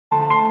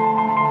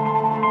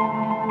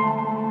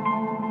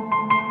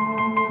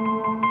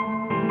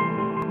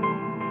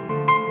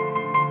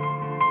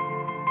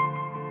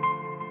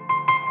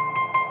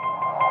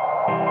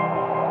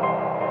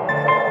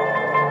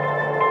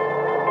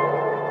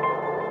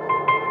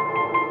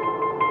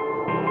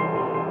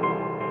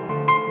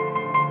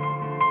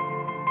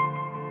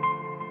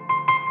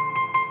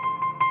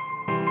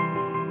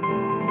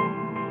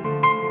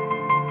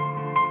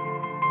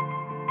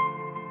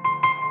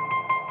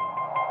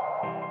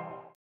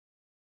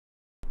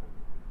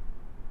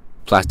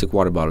Plastic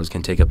water bottles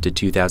can take up to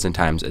 2,000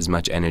 times as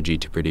much energy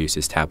to produce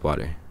as tap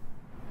water.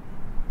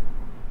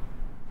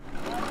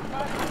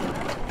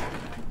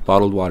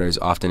 Bottled water is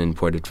often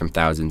imported from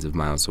thousands of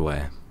miles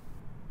away.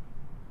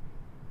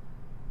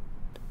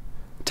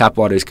 Tap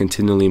water is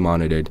continually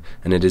monitored,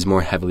 and it is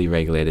more heavily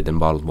regulated than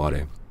bottled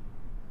water.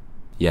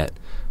 Yet,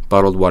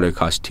 bottled water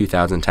costs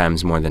 2,000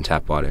 times more than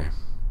tap water.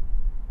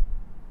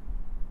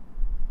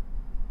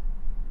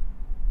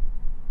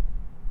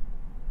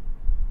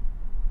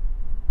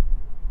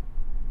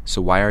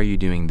 So why are you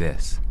doing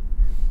this?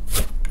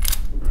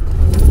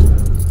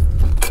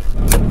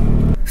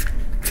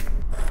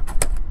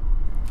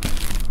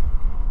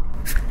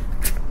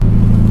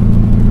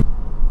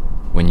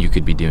 When you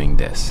could be doing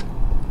this.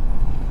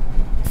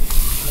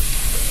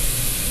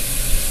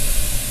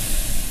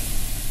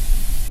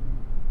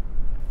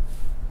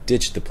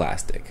 Ditch the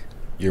plastic.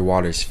 Your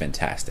water's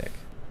fantastic.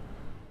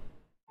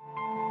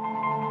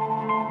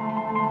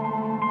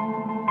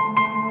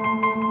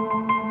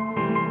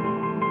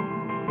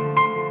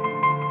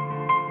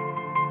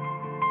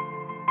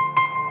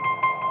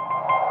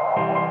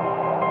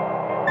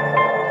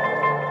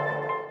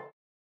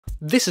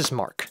 This is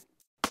Mark.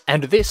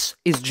 And this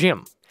is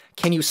Jim.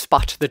 Can you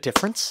spot the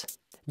difference?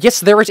 Yes,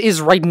 there it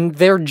is right in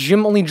there.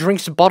 Jim only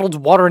drinks bottled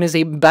water and is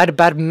a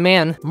bad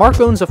man. Mark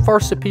owns a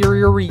far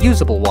superior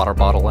reusable water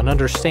bottle and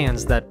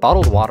understands that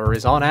bottled water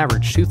is on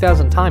average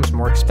 2,000 times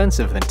more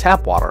expensive than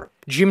tap water.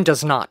 Jim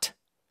does not.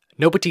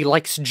 Nobody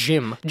likes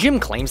Jim. Jim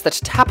claims that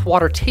tap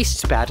water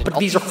tastes bad, but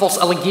these are false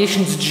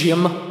allegations,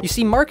 Jim. You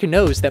see, Mark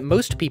knows that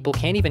most people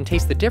can't even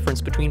taste the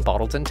difference between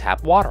bottled and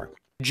tap water.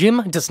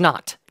 Jim does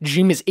not.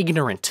 Jim is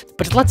ignorant.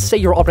 But let's say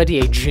you're already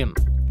a Jim.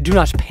 Do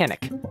not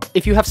panic.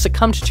 If you have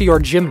succumbed to your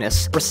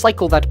Jimness,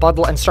 recycle that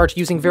bottle and start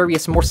using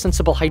various more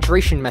sensible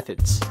hydration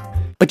methods.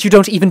 But you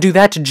don't even do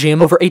that,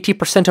 Jim. Over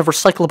 80% of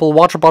recyclable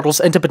water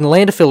bottles end up in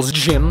landfills,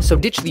 Jim, so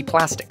ditch the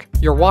plastic.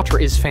 Your water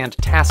is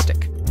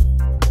fantastic.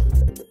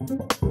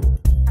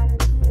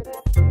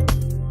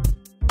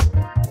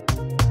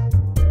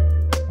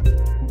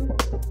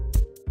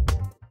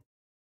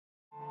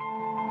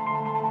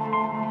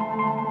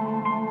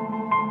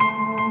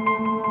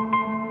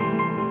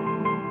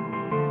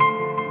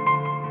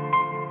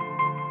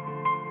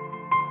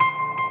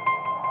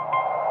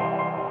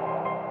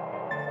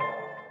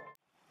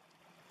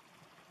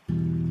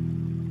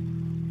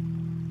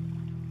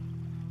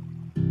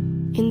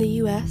 In the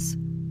US,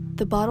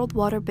 the bottled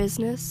water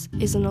business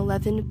is an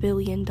 $11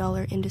 billion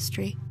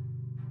industry.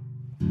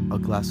 A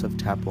glass of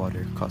tap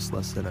water costs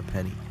less than a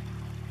penny.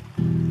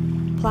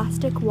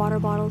 Plastic water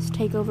bottles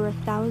take over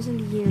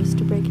 1,000 years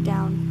to break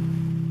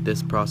down.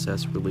 This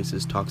process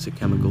releases toxic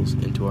chemicals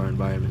into our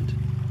environment.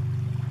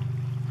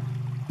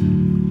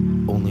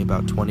 Only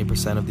about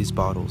 20% of these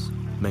bottles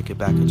make it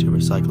back into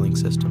recycling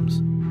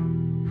systems.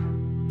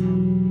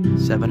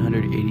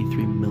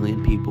 783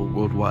 million people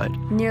worldwide.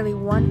 Nearly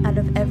 1 out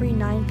of every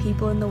 9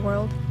 people in the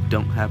world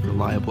don't have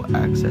reliable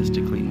access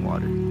to clean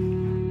water.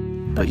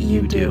 But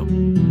you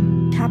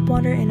do. Tap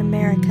water in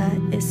America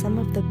is some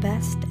of the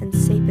best and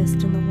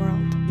safest in the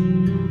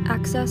world.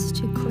 Access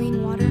to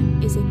clean water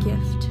is a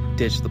gift.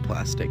 Ditch the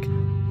plastic.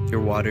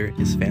 Your water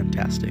is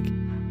fantastic.